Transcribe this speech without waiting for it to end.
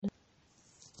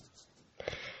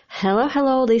Hello,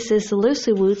 hello, this is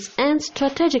Lucy Woods and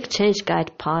Strategic Change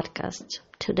Guide podcast.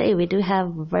 Today we do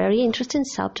have a very interesting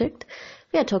subject.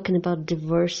 We are talking about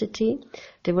diversity.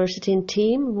 Diversity in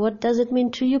team. What does it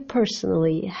mean to you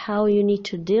personally? How you need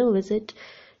to deal with it?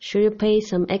 Should you pay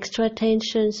some extra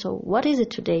attention? So what is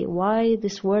it today? Why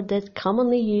this word that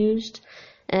commonly used?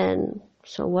 And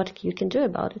so what you can do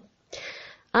about it?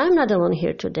 I'm not alone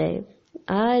here today.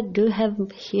 I do have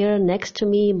here next to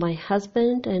me my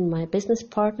husband and my business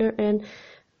partner and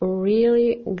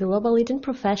really global leading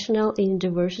professional in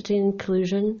diversity and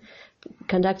inclusion,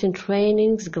 conducting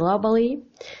trainings globally,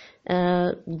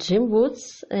 Jim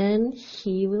Woods, and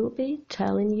he will be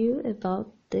telling you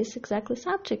about this exactly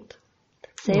subject.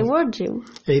 Say a word, Jim.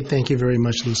 Hey, thank you very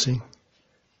much, Lucy.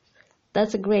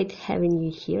 That's great having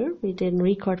you here. We didn't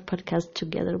record podcast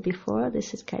together before.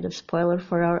 This is kind of spoiler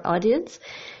for our audience.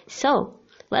 So,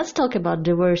 let's talk about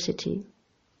diversity.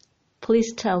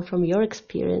 Please tell from your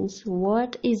experience,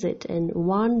 what is it and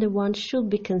the one should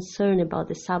be concerned about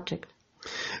the subject?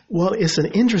 Well, it's an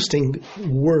interesting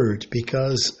word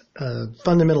because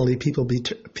fundamentally people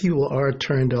are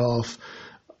turned off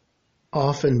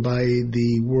often by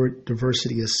the word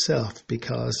diversity itself,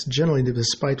 because generally,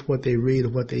 despite what they read or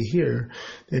what they hear,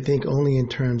 they think only in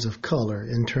terms of color,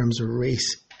 in terms of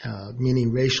race,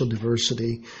 meaning racial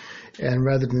diversity, and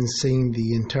rather than seeing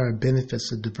the entire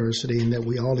benefits of diversity and that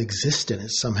we all exist in it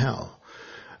somehow.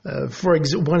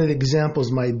 One of the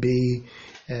examples might be,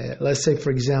 let's say,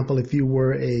 for example, if you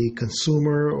were a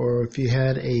consumer or if you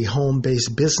had a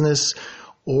home-based business,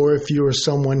 or if you are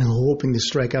someone hoping to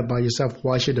strike out by yourself,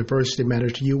 why should diversity matter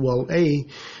to you? Well,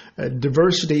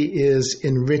 diversity is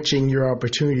enriching your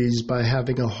opportunities by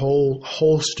having a whole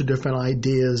host of different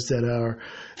ideas that are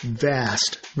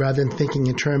vast. Rather than thinking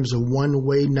in terms of one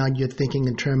way, now you're thinking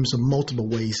in terms of multiple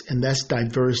ways, and that's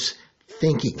diverse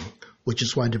thinking, which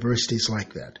is why diversity is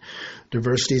like that.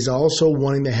 Diversity is also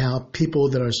wanting to have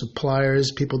people that are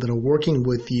suppliers, people that are working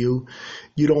with you.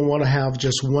 You don't want to have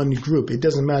just one group. It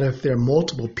doesn't matter if there are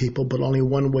multiple people, but only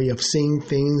one way of seeing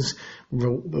things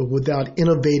without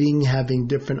innovating, having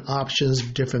different options,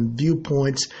 different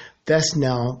viewpoints. That's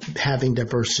now having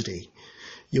diversity.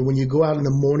 When you go out in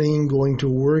the morning, going to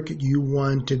work, you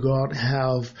want to go out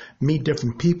and meet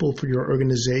different people for your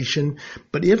organization.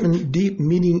 But even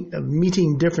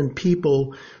meeting different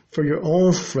people for your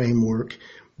own framework,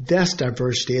 that's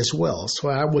diversity as well. So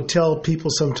I would tell people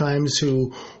sometimes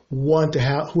who have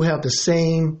the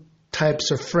same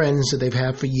types of friends that they've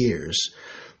had for years,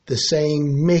 the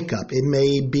same makeup. It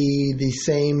may be the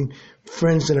same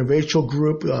friends in a racial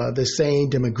group, the same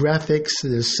demographics,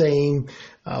 the same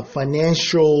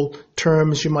financial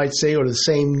terms, you might say, or the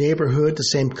same neighborhood, the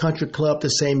same country club, the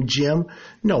same gym.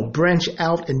 No, branch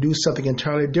out and do something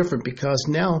entirely different, because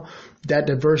now that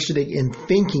diversity in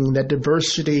thinking, that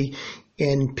diversity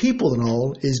in people and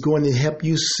all is going to help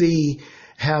you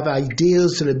have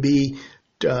ideas that will be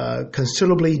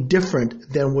considerably different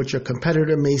than what your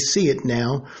competitor may see it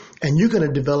now. And you're going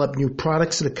to develop new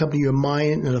products that come to your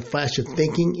mind in a flash of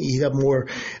thinking. You have more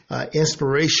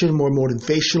inspiration, more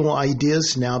motivational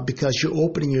ideas now, because you're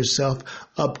opening yourself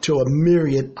up to a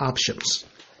myriad options.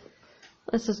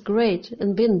 This is great.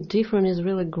 And being different is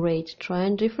really great.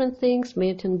 Trying different things,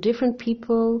 meeting different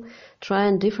people,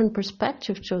 trying different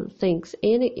perspectives to things,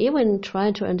 and even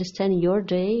trying to understand your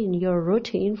day and your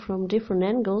routine from different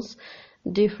angles,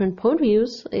 different point of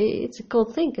views. It's a cool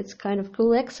thing. It's kind of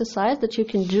cool exercise that you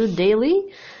can do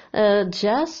daily,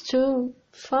 just to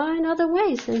find other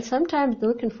ways. And sometimes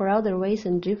looking for other ways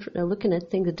and looking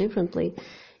at things differently,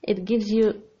 it gives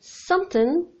you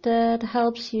something that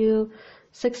helps you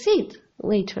succeed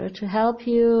later, to help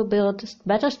you build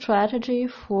better strategy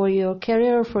for your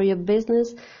career, for your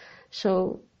business.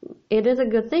 So it is a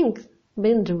good thing.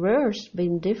 Being diverse,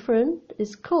 being different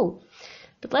is cool.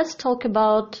 But let's talk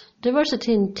about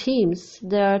diversity in teams.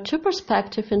 There are two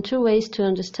perspectives and two ways to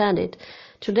understand it.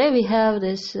 Today we have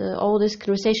all this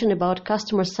conversation about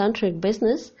customer-centric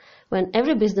business, when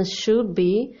every business should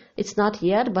be, it's not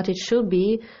yet, but it should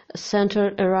be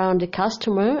centered around the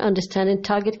customer, understanding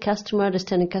target customer,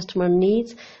 understanding customer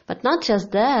needs. But not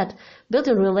just that,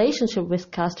 building relationship with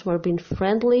customer, being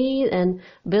friendly and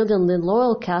building the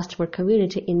loyal customer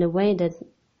community in a way that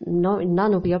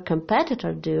none of your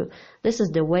competitors do. This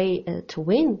is the way to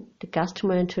win the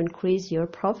customer and to increase your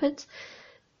profits.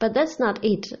 But that's not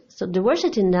it. So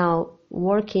diversity now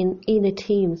working in the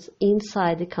teams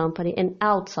inside the company and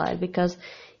outside, because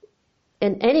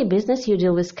in any business you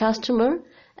deal with customer,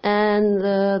 and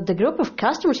the group of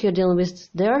customers you're dealing with,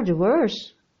 they are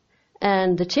diverse.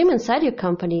 And the team inside your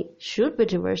company should be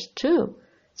diverse too.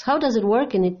 So how does it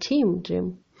work in a team,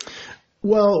 Jim?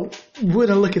 Well, we're going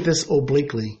to look at this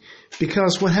obliquely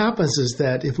because what happens is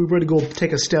that if we were to go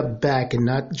take a step back and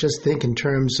not just think in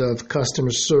terms of customer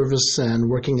service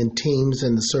and working in teams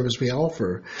and the service we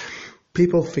offer,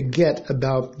 people forget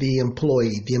about the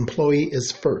employee. The employee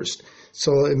is first.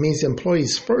 So it means the employee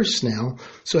is first now.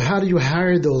 So how do you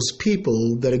hire those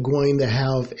people that are going to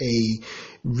have a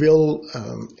real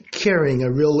caring,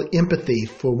 a real empathy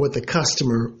for what the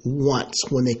customer wants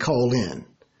when they call in?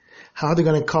 How they're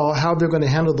going to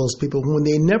handle those people when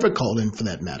they never call in for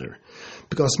that matter,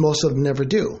 because most of them never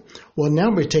do. Well,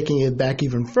 now we're taking it back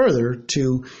even further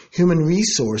to human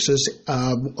resources,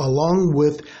 along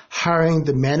with hiring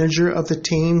the manager of the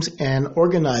teams and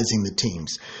organizing the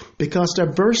teams, because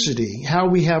diversity, how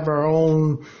we have our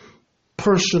own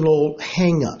personal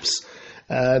hang-ups,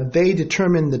 they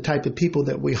determine the type of people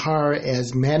that we hire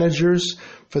as managers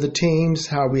for the teams,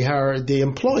 how we hire the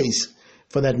employees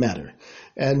for that matter.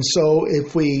 And so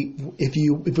if we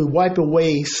wipe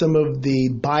away some of the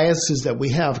biases that we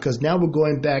have, because now we're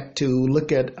going back to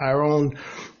look at our own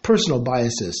personal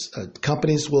biases.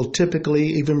 Companies will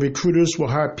typically, even recruiters will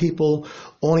hire people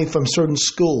only from certain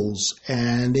schools,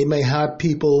 and they may hire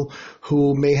people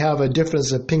who may have a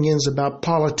different opinions about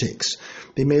politics.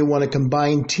 They may want to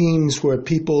combine teams where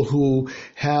people who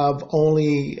have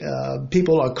only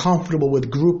people are comfortable with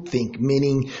groupthink,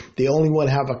 meaning they only want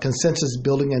to have a consensus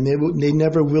building, and they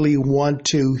never really want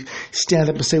to stand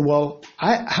up and say, well,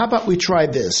 how about we try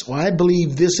this? Well, I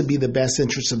believe this would be the best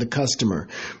interest of the customer.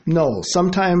 No,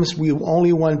 sometimes we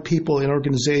only want people in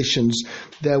organizations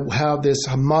that have this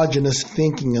homogenous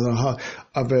thinking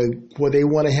where they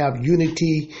want to have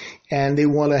unity and they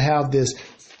want to have this.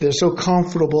 They're so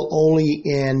comfortable only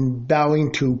in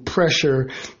bowing to pressure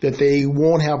that they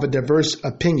won't have a diverse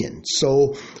opinion.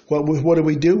 So what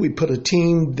do? We put a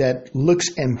team that looks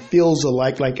and feels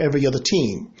alike like every other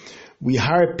team. We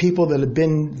hire people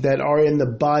that are in the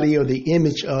body or the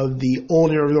image of the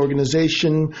owner of the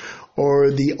organization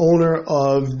or the owner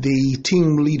of the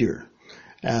team leader.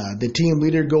 The team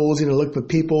leader goes in and look for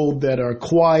people that are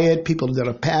quiet, people that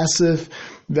are passive,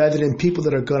 rather than people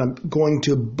that are going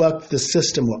to buck the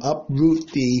system or uproot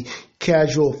the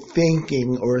casual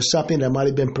thinking or something that might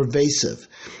have been pervasive.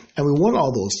 And we want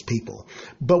all those people,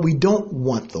 but we don't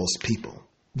want those people.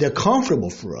 They're comfortable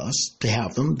for us to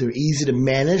have them. They're easy to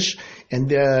manage, and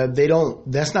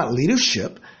that's not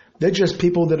leadership. They're just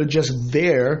people that are just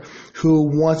there who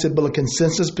want to build a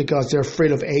consensus because they're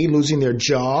afraid of losing their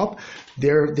job.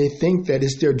 They think that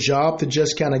it's their job to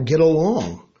just kind of get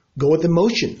along, go with the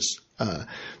motions.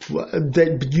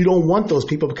 But you don't want those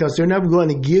people because they're never going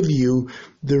to give you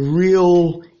the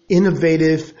real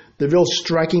innovative, the real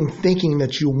striking thinking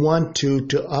that you want to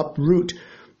uproot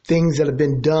things that have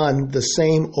been done the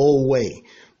same old way.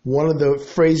 One of the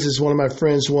phrases one of my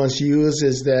friends once used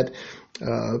is that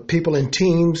people in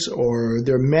teams or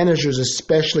their managers,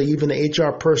 especially even the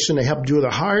HR person to help do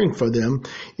the hiring for them,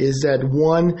 is that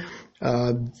one,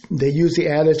 they use the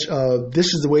adage of this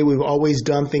is the way we've always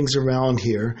done things around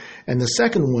here. And the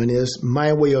second one is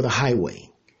my way or the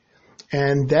highway.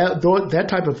 And that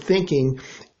type of thinking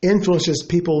influences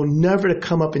people never to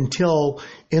come up and tell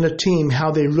in a team how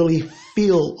they really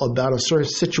feel about a certain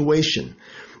situation.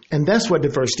 And that's where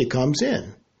diversity comes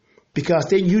in.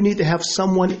 Because you need to have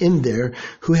someone in there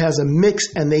who has a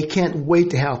mix, and they can't wait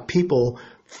to have people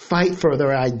fight for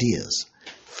their ideas,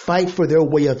 fight for their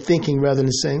way of thinking rather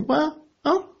than saying, well,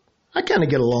 I kind of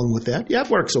get along with that. Yeah, it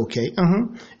works okay.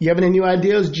 You have any new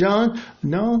ideas, John?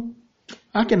 No,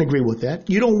 I can agree with that.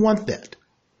 You don't want that.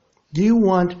 You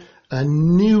want a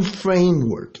new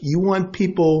framework. You want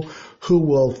people who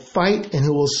will fight and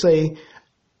who will say,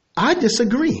 I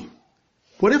disagree.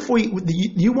 What if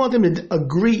you want them to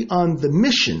agree on the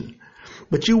mission,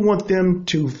 but you want them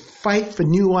to fight for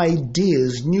new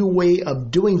ideas, new way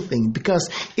of doing things, because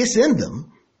it's in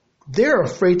them. They're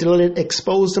afraid to let it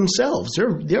expose themselves.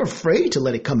 They're afraid to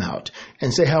let it come out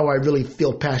and say how I really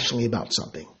feel passionately about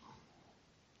something.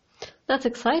 That's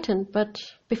exciting. But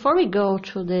before we go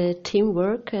to the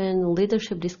teamwork and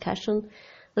leadership discussion,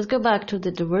 let's go back to the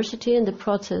diversity and the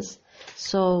process.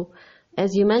 So,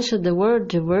 as you mentioned, the word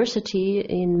diversity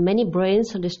in many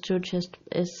brains understood just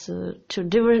as to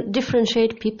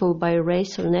differentiate people by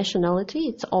race or nationality.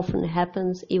 It often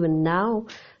happens even now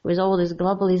with all this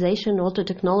globalization, all the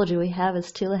technology we have is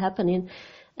still happening.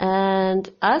 And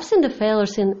I've seen the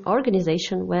failures in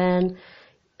organization when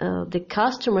the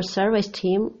customer service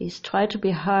team is trying to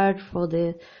be hard for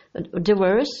the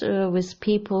diverse with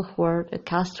people who are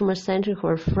customer-centric, who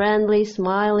are friendly,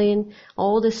 smiling,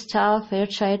 all the staff,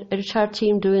 HR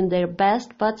team doing their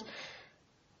best, but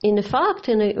in fact,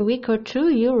 in a week or two,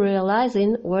 you're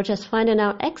realizing or just finding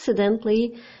out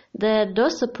accidentally that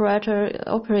those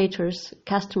operators,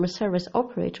 customer service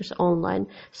operators, online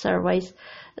surveys,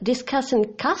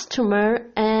 discussing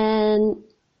customer and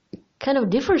kind of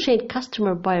differentiate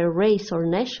customer by race or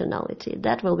nationality.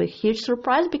 That will be a huge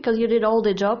surprise because you did all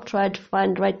the job, tried to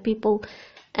find the right people,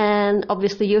 and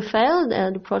obviously you failed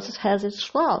and the process has its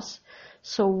flaws.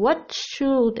 So what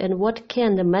should and what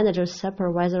can the manager,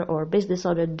 supervisor, or business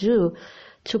owner do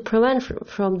to prevent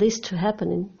from this to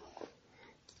happening?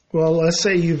 Well, let's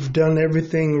say you've done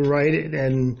everything right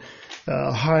and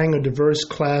hiring a diverse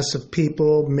class of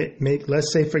people.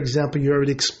 Let's say, for example, you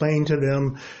already explained to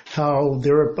them how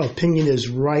their opinion is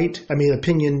right.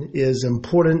 Opinion is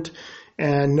important,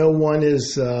 and no one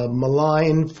is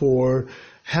maligned for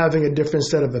having a different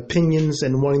set of opinions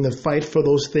and wanting to fight for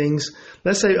those things.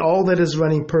 Let's say all that is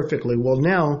running perfectly. Well,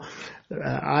 now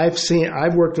I've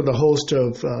worked with a host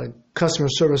of customer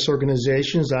service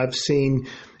organizations. I've seen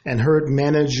and heard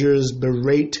managers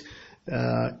berate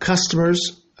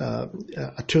customers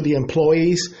to the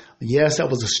employees. Yes, that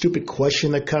was a stupid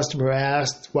question the customer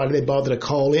asked. Why did they bother to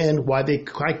call in? Why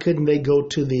couldn't they go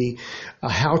to the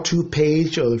how-to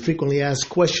page or the frequently asked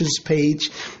questions page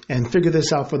and figure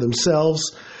this out for themselves?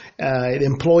 The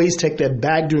employees take that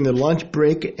back during their lunch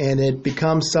break, and it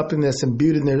becomes something that's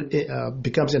imbued in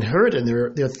becomes inherent in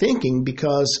their thinking,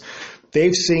 because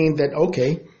they've seen that,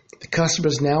 okay, the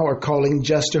customers now are calling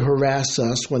just to harass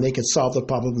us when they can solve the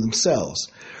problem themselves,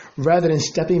 rather than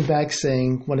stepping back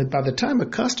saying, well, by the time a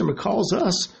customer calls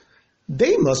us,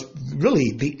 they must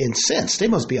really be incensed. They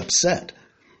must be upset.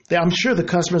 I'm sure the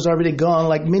customer's already gone,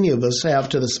 like many of us have,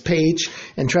 to this page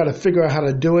and try to figure out how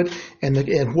to do it.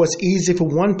 And what's easy for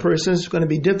one person is going to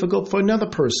be difficult for another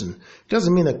person. It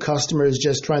doesn't mean the customer is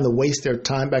just trying to waste their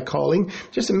time by calling.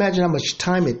 Just imagine how much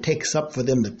time it takes up for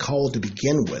them to call to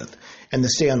begin with and to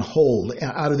stay on hold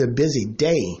out of their busy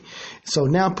day. So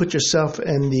now put yourself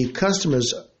in the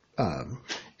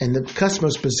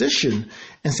customer's position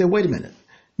and say, wait a minute.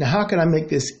 Now, how can I make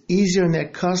this easier on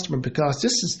that customer? Because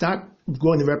this is not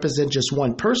going to represent just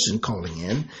one person calling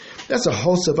in. That's a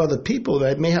host of other people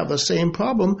that may have the same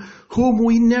problem whom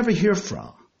we never hear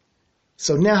from.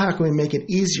 So now how can we make it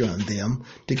easier on them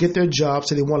to get their job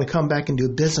so they want to come back and do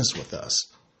business with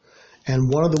us?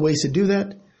 And one of the ways to do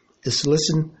that is to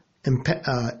listen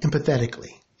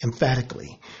emphatically.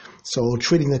 So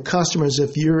treating the customers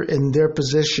if you're in their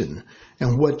position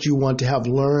and what you want to have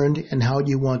learned and how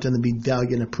you want them to be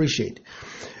valued and appreciated.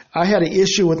 I had an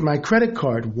issue with my credit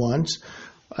card once,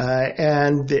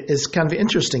 and it's kind of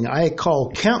interesting. I had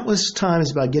called countless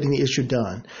times about getting the issue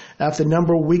done. After a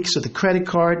number of weeks of the credit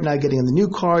card, now getting the new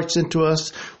card sent to us,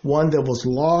 one that was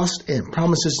lost and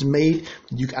promises made.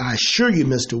 I assure you,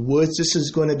 Mr. Woods, this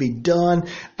is going to be done.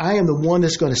 I am the one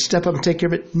that's going to step up and take care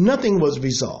of it. Nothing was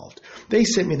resolved. They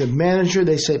sent me the manager.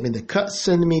 They sent me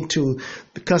send me to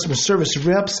the customer service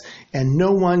reps, and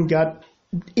no one got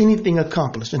anything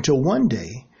accomplished until one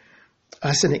day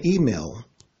I sent an email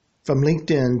from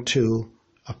LinkedIn to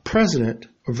a president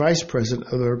or vice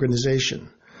president of the organization.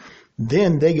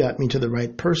 Then they got me to the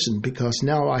right person, because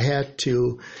now I had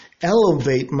to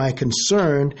elevate my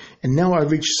concern, and now I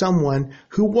reached someone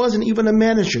who wasn't even a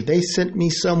manager. They sent me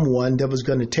someone that was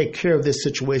going to take care of this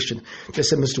situation. They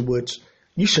said, Mr. Woods,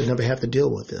 you should never have to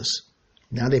deal with this.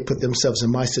 Now they put themselves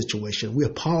in my situation. We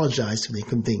apologize for the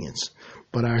inconvenience,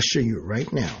 but I assure you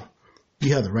right now,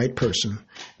 you have the right person,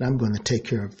 and I'm going to take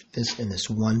care of this in this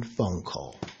one phone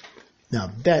call.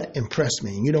 Now, that impressed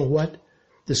me. And you know what?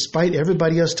 Despite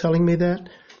everybody else telling me that,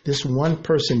 this one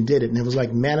person did it, and it was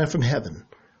like manna from heaven.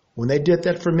 When they did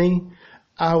that for me,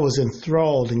 I was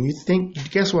enthralled. And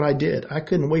guess what I did? I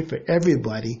couldn't wait for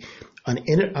everybody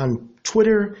on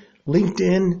Twitter,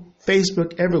 LinkedIn,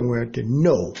 Facebook, everywhere to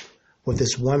know what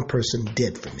this one person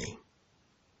did for me.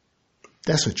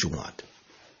 That's what you want.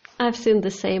 I've seen the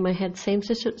same. I had the same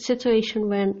situation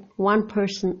when one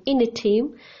person in a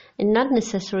team, and not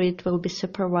necessarily it will be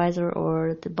supervisor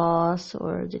or the boss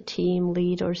or the team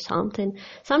lead or something.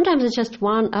 Sometimes it's just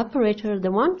one operator,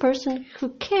 the one person who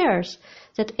cares,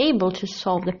 that able to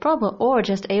solve the problem or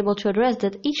just able to address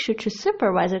that issue to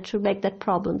supervisor to make that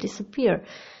problem disappear.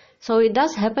 So it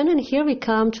does happen, and here we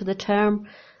come to the term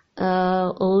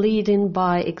leading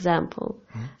by example.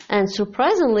 Mm-hmm. And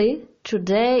surprisingly,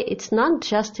 today it's not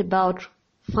just about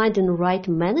finding the right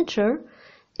manager.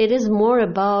 It is more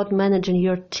about managing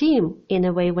your team in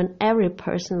a way when every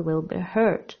person will be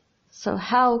heard. So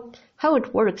how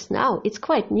it works now, it's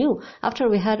quite new. After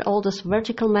we had all those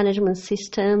vertical management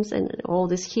systems and all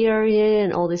this hierarchy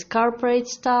and all this corporate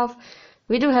stuff,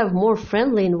 we do have more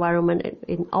friendly environment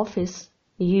in office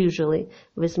usually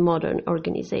with modern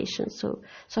organizations.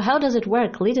 So how does it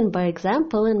work? Leading by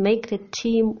example and make the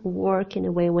team work in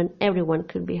a way when everyone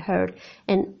could be heard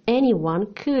and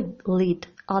anyone could lead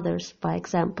others by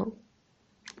example.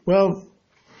 Well,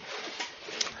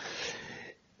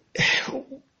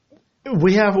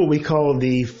 we have what we call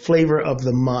the flavor of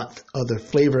the month or the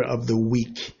flavor of the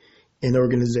week in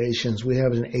organizations. We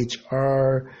have an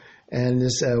HR, and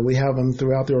we have them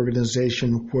throughout the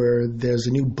organization where there's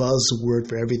a new buzzword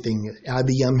for everything.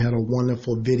 IBM had a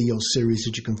wonderful video series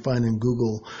that you can find in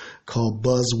Google called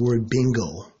Buzzword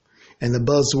Bingo. And the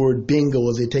buzzword bingo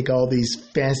is they take all these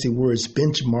fancy words,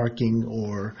 benchmarking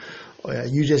or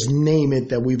you just name it,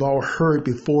 that we've all heard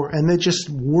before, and they're just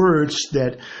words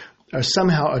that are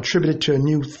somehow attributed to a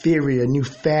new theory, a new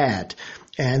fad,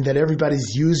 and that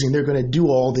everybody's using. They're going to do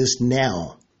all this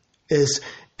now.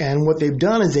 And what they've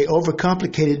done is they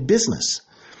overcomplicated business.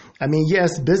 I mean,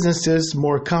 yes, business is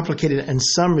more complicated in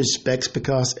some respects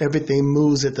because everything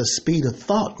moves at the speed of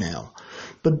thought now.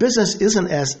 But business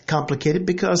isn't as complicated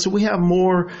because we have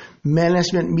more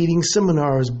management meetings,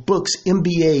 seminars, books,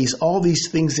 MBAs, all these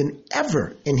things than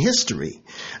ever in history.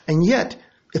 And yet,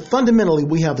 fundamentally,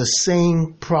 we have the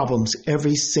same problems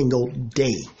every single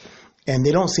day. And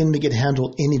they don't seem to get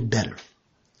handled any better.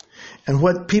 And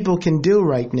what people can do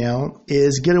right now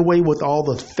is get away with all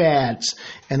the fads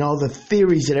and all the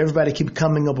theories that everybody keeps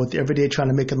coming up with every day trying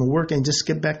to make them work and just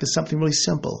get back to something really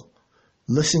simple.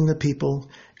 Listening to people,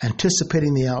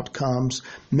 anticipating the outcomes,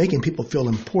 making people feel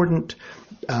important,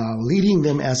 leading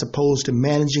them as opposed to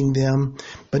managing them,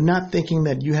 but not thinking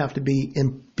that you have to be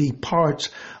part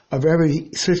of every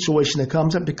situation that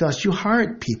comes up because you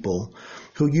hired people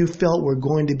who you felt were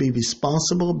going to be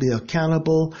responsible, be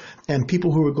accountable, and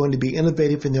people who were going to be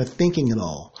innovative in their thinking at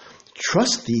all.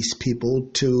 Trust these people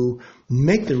to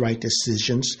make the right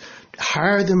decisions,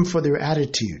 hire them for their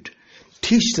attitude,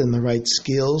 teach them the right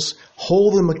skills,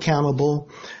 hold them accountable,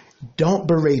 don't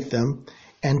berate them,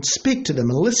 and speak to them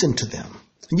and listen to them.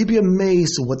 And you'd be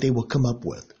amazed at what they will come up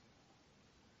with.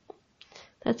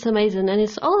 That's amazing. And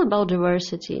it's all about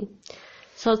diversity.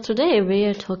 So today we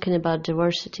are talking about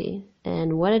diversity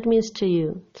and what it means to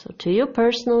you. So to you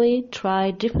personally,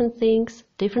 try different things,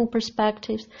 different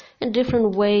perspectives, and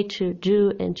different way to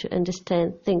do and to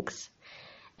understand things.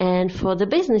 And for the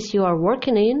business you are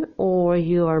working in or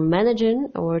you are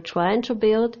managing or trying to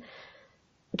build,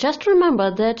 just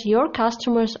remember that your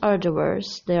customers are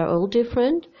diverse. They are all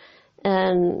different.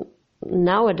 And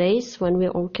nowadays, when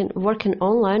we're working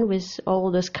online with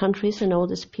all these countries and all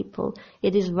these people,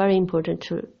 it is very important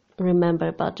to remember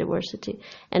about diversity.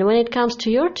 And when it comes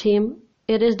to your team,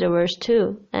 it is diverse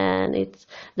too. And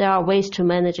there are ways to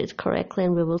manage it correctly,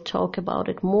 and we will talk about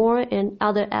it more in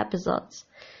other episodes.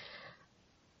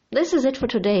 This is it for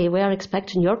today. We are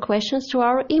expecting your questions to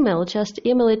our email. Just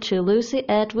email it to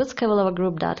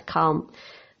lucy@woodskavalova.com.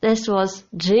 This was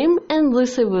Jim and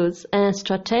Lucy Woods and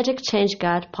Strategic Change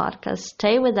Guide podcast.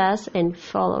 Stay with us and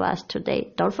follow us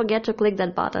today. Don't forget to click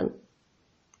that button.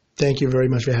 Thank you very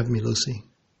much for having me, Lucy.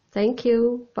 Thank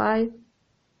you. Bye.